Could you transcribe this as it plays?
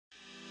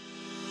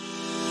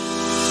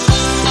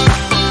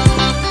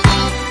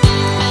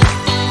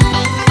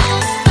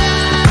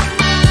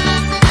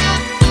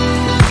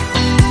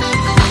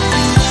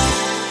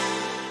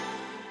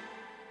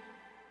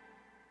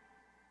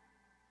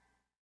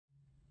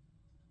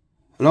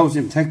Hello,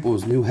 Jim Tech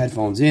Buzz, new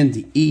headphones in,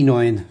 the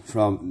E9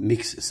 from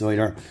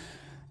Mixcder,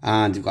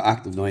 and you've got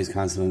active noise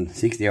cancelling,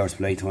 60 hours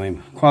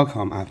playtime,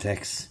 Qualcomm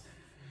aptX,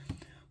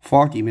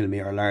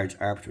 40mm large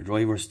aperture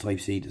drivers,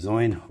 Type-C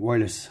design,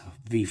 wireless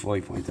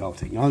V5.0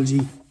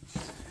 technology,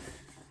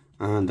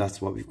 and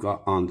that's what we've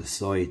got on the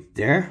side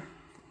there.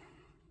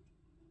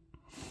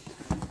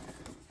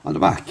 On the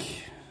back,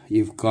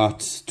 you've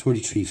got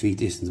 33 feet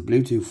distance of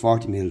Bluetooth,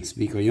 40mm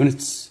speaker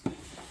units,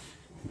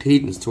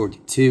 impedance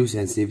 32,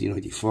 sensitivity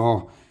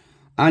 94,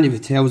 and you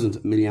have a 1000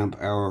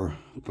 milliamp hour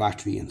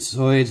battery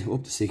inside,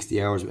 up to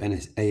 60 hours with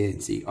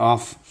ANC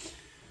off,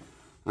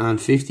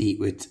 and 50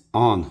 with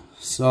on.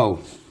 So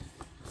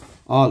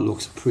all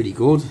looks pretty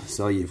good.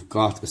 So you've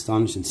got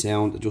astonishing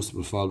sound,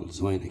 adjustable foldable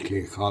design, and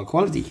clear call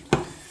quality.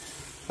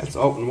 Let's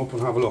open them up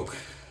and have a look.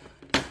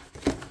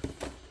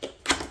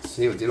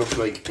 See what they look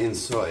like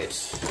inside.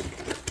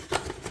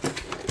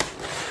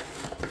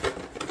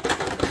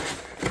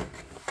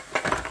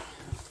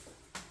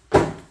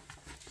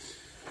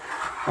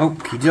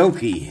 Okie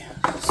dokie.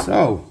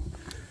 So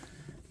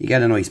you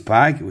get a nice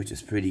bag, which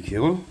is pretty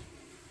cool,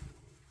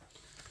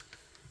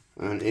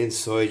 and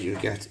inside you'll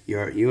get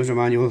your user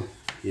manual,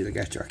 you'll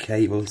get your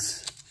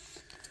cables,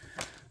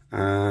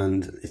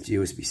 and it's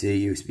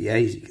USB-C,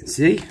 USB-A, as you can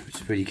see, which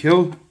is pretty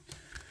cool,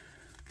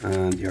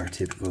 and your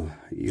typical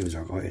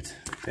user guide.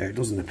 There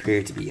doesn't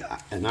appear to be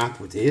an app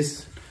with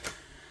this,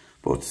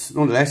 but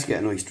nonetheless you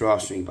get a nice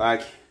drawstring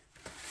bag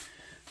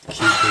to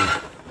keep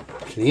it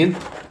clean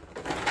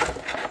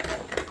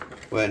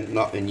when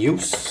not in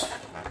use.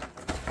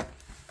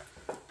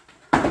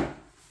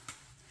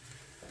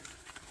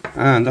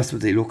 And that's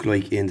what they look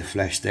like in the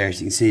flesh there. So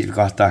you can see they've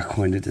got that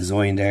kind of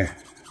design there,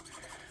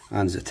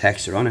 and there's a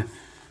texture on it.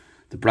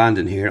 The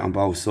branding here on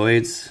both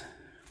sides,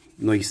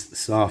 nice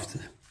soft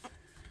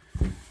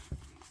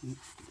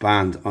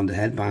band on the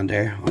headband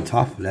there on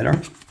top,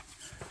 leather.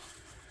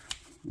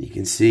 You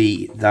can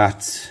see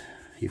that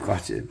you've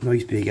got a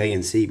nice big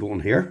ANC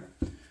button here,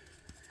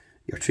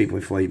 your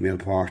 3.5mm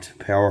port,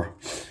 power,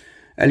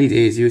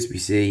 LEDs,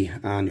 USB-C,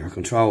 and your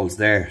controls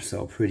there,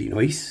 so pretty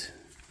nice.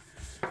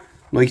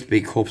 Nice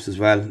big cups as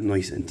well,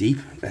 nice and deep.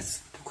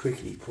 Let's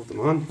quickly put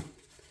them on.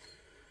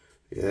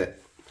 Yeah,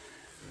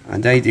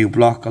 and they do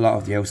block a lot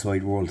of the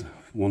outside world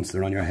once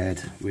they're on your head,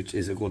 which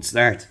is a good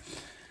start.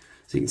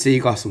 So you can see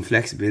you've got some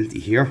flexibility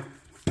here,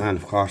 and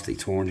of course they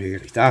turn here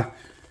like that.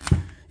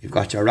 You've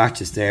got your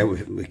ratchets there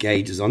with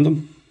gauges on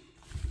them,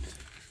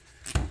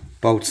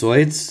 both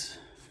sides.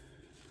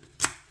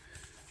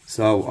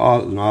 So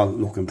all in all,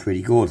 looking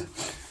pretty good.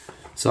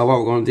 So what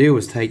we're going to do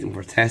is take them for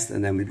a test,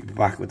 and then we'll be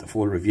back with the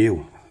full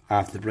review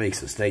after the break,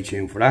 so stay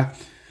tuned for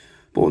that.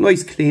 But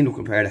nice clean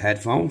looking pair of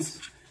headphones.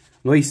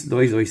 Nice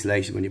noise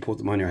isolation when you put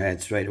them on your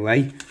head straight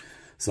away.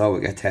 So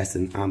we'll get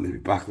testing, and we'll be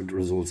back with the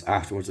results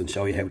afterwards and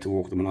show you how to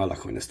work them and all that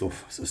kind of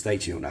stuff. So stay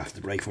tuned after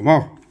the break for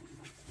more.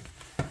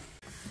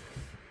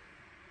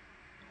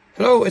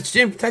 Hello, it's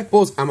Jim Tech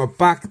Buzz, and we're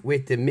back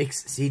with the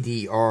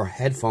Mixcder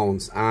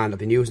headphones, and I've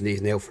been using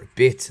these now for a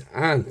bit,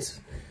 and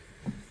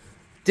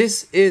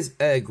this is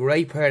a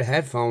great pair of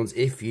headphones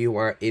if you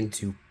are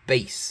into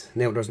bass.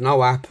 Now there's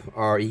no app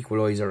or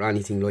equalizer or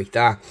anything like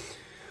that,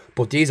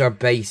 but these are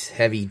bass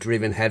heavy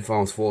driven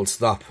headphones full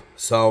stop.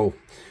 So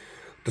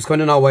there's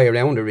kind of no way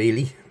around it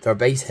really. They're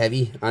bass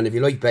heavy, and if you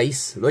like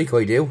bass like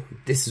I do,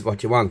 this is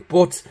what you want.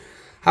 But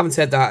having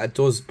said that, it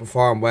does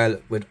perform well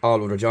with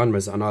all other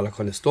genres and all that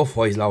kind of stuff,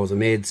 highs, lows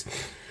and mids,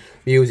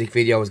 music,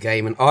 videos,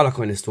 gaming, all that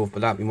kind of stuff, but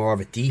that'd be more of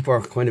a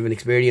deeper kind of an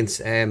experience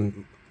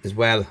as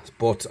well.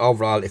 But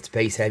overall it's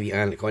bass heavy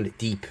and kind of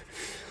deep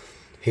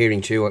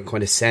hearing through and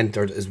kind of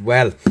centered as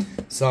well.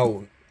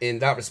 So in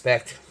that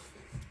respect,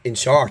 in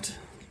short,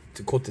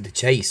 to cut to the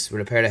chase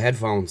with a pair of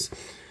headphones,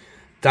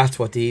 that's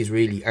what these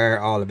really are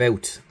all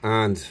about,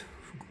 and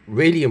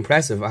really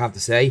impressive, I have to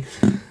say.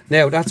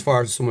 Now that's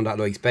for someone that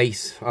likes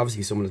bass.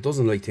 Obviously someone that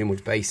doesn't like too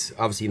much bass,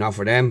 obviously not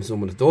for them.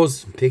 Someone that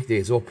does, pick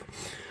these up,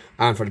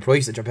 and for the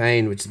price that you're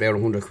paying, which is about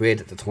 100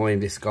 quid at the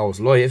time this goes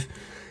live,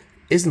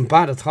 isn't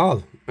bad at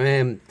all.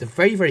 They're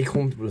very, very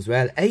comfortable as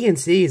well.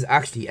 ANC is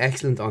actually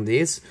excellent on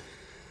these.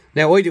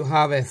 Now I do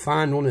have a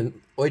fan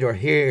running either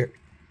here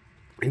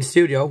in the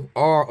studio,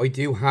 or I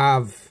do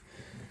have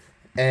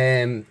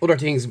other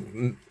things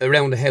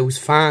around the house,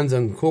 fans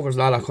and cookers,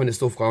 all that kind of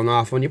stuff going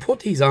off. When you put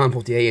these on,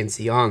 put the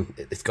ANC on,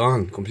 it's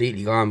gone,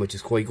 completely gone, which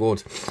is quite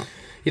good.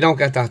 You don't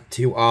get that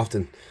too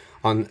often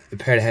on a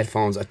pair of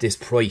headphones at this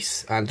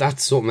price, and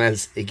that's something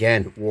else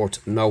again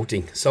worth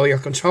noting. So your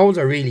controls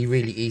are really,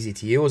 really easy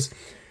to use.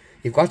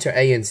 You've got your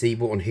ANC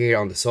button here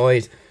on the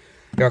side,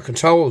 your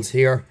controls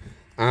here,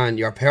 and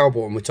your power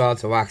button, which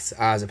also acts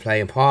as a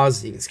play and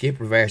pause. You can skip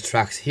reverse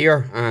tracks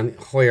here, and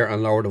higher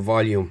and lower the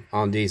volume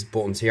on these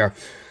buttons here,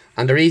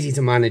 and they're easy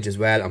to manage as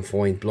well and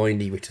find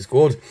blindly, which is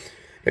good.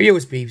 Your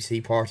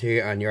USB-C port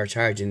here, and your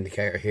charge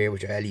indicator here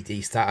with your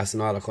LED status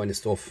and all that kind of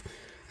stuff,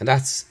 and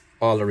that's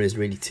all there is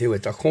really to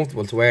it. They're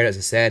comfortable to wear, as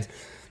I said.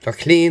 They're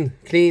clean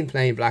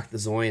plain black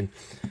design.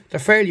 They're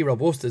fairly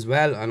robust as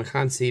well, and I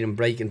can't see them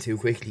breaking too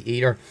quickly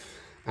either.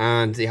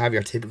 And you have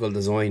your typical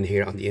design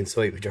here on the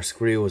inside with your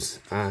screws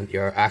and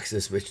your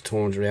axis which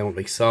turns around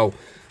like so,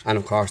 and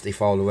of course they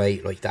fall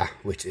away like that,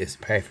 which is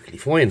perfectly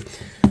fine.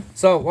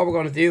 So what we're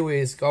going to do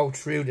is go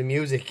through the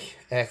music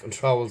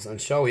controls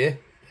and show you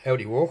how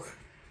they work.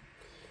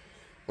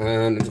 And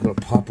I'm just going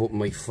to pop up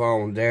my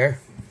phone there.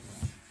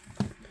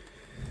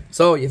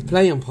 So you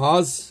play and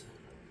pause,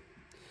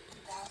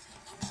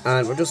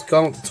 and we're just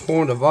going to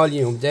turn the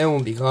volume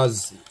down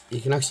because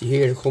you can actually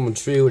hear it coming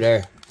through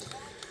there.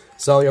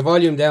 So your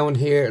volume down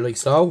here like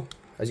so,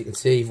 as you can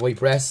see. If I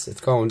press,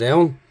 it's going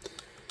down,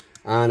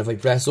 and if I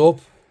press up,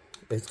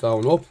 it's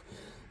going up.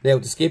 Now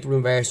to skip and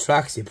reverse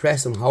tracks, you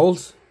press and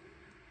hold,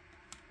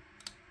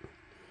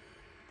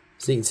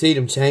 so you can see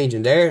them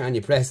changing there, and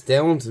you press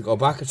down to go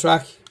back a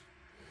track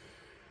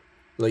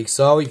like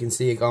so. You can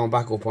see it going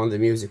back up on the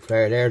music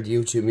player there, the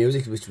YouTube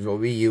music, which is what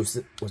we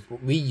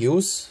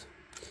use,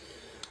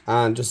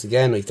 and just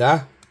again like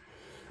that.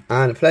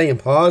 And play and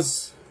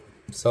pause,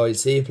 so you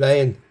see it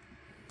playing,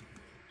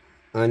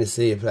 and you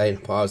see it playing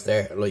and pause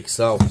there like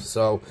so.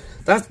 So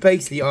that's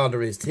basically all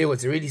there is to it.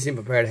 It's a really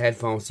simple pair of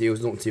headphones to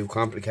use, nothing too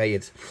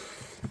complicated,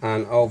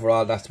 and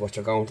overall that's what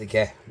you're going to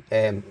get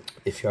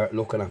if you're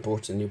looking at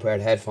purchasing a new pair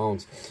of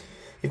headphones.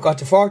 You've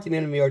got your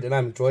 40mm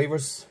dynamic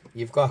drivers.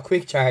 You've got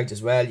quick charge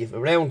as well. You've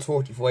around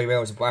 35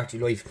 hours of battery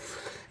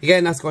life.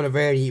 Again, that's going to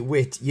vary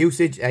with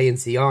usage,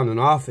 ANC on and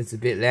off. It's a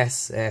bit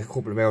less, a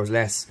couple of hours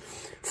less.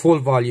 Full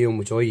volume,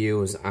 which I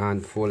use,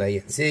 and full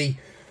ANC,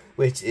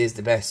 which is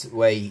the best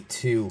way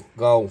to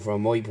go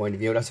from my point of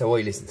view. That's how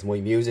I listen to my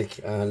music,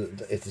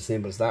 and it's as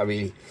simple as that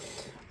really.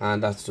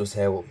 And that's just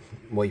how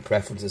my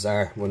preferences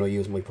are when I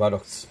use my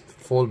products.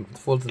 Full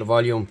to the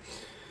volume,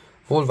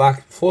 full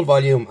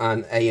volume,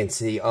 and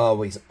ANC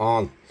always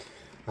on.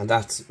 And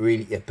that's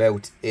really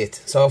about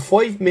it. So a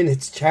 5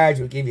 minutes charge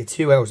will give you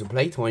 2 hours of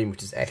playtime,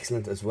 which is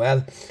excellent as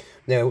well.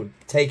 Now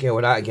take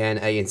out that again,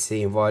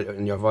 ANC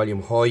and your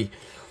volume high,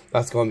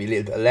 that's going to be a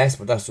little bit less,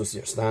 but that's just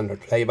your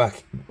standard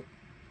playback.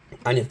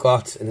 And you've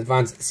got an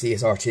advanced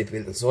CSR chip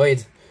built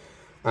inside,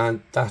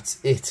 and that's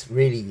it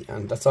really,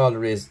 and that's all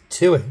there is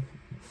to it.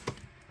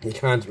 You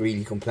can't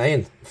really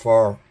complain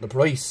for the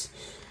price.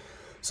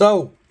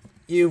 So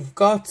you've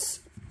got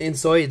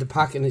inside the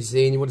packaging, as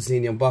you would have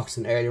seen the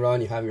unboxing earlier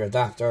on, you have your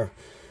adapter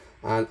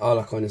and all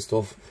that kind of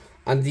stuff.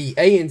 And the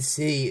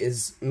ANC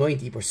is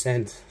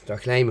 90%, they're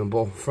claiming,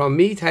 but from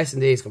me testing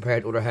these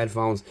compared to other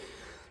headphones,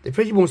 they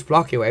pretty much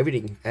block out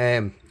everything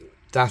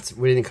that's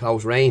within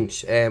close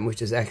range,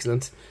 which is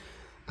excellent.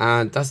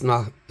 And that's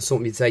not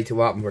something you'd say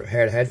to opt for a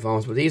pair of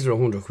headphones, but these are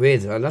 100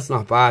 quid, and that's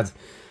not bad.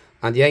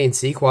 And the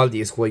ANC quality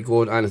is quite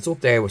good, and it's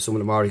up there with some of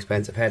the more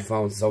expensive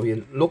headphones. So if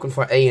you're looking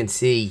for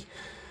ANC,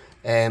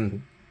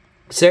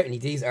 certainly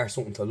these are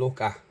something to look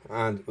at,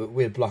 and it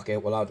will block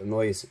out a lot of the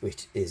noise,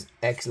 which is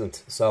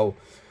excellent. So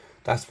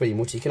that's pretty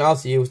much. You can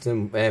also use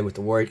them with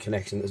the wired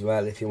connection as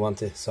well if you want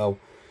to. So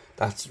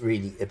that's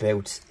really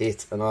about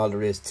it and all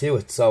there is to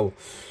it. So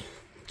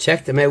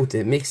check them out, the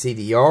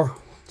Mixcder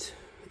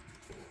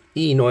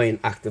E9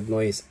 active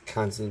noise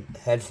cancelling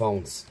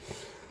headphones,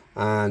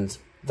 and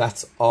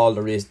that's all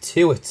there is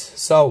to it.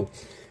 So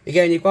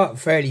again, you've got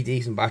fairly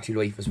decent battery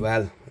life as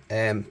well,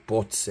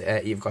 but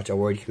you've got your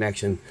wired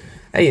connection,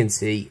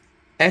 ANC,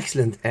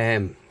 excellent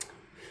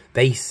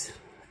bass,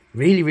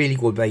 really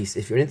good bass.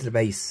 If you're into the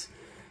bass,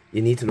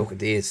 you need to look at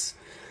these.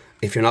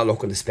 If you're not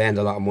looking to spend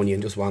a lot of money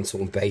and just want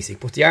something basic,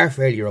 but they are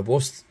fairly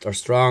robust, they're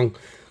strong,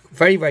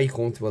 very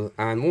comfortable,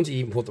 and once you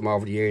even put them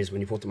over the ears,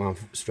 when you put them on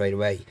straight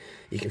away,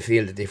 you can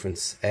feel the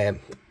difference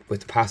with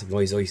the passive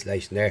noise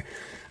isolation there.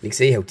 You can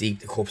see how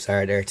deep the cups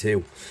are there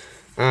too,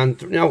 and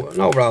you know,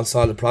 an overall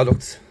solid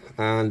product.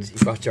 And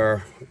you've got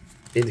your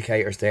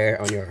indicators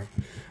there on your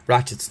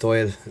ratchet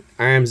style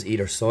arms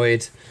either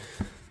side,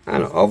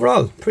 and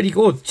overall pretty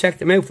good. Check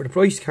them out for the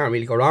price, you can't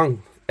really go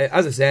wrong.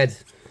 As I said,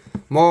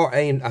 more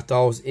aimed at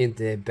those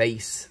into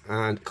bass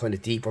and kind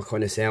of deeper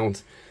kind of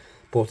sound,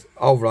 but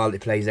overall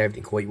it plays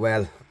everything quite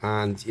well,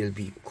 and you'll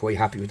be quite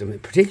happy with them.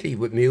 Particularly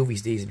with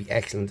movies, these will be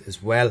excellent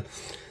as well.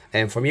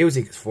 And for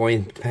music, it's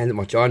fine, depending on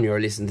what genre you're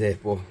listening to,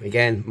 but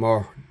again,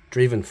 more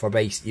driven for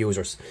bass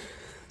users.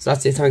 So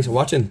that's it, thanks for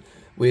watching.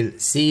 We'll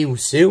see you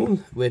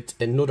soon with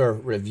another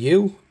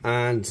review,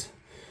 and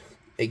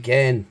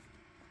again,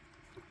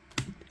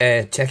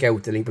 check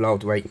out the link below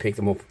to where you can pick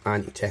them up,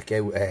 and check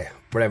out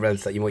whatever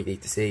else that you might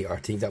need to see or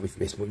think that we've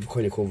missed, but we've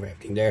kind of covered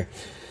everything there.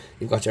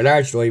 You've got your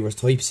large drivers,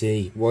 Type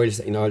C, wireless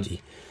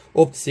technology,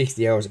 up to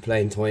 60 hours of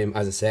playing time.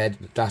 As I said,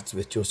 that's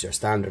with just your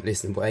standard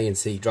listening, but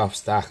ANC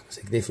drops that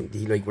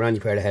significantly, like with any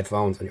pair of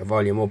headphones, and your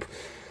volume up.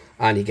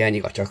 And again,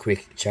 you got your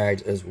quick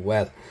charge as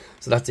well.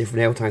 So that's it for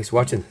now. Thanks for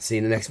watching. See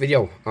you in the next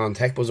video on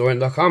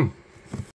techbuzzorange.com.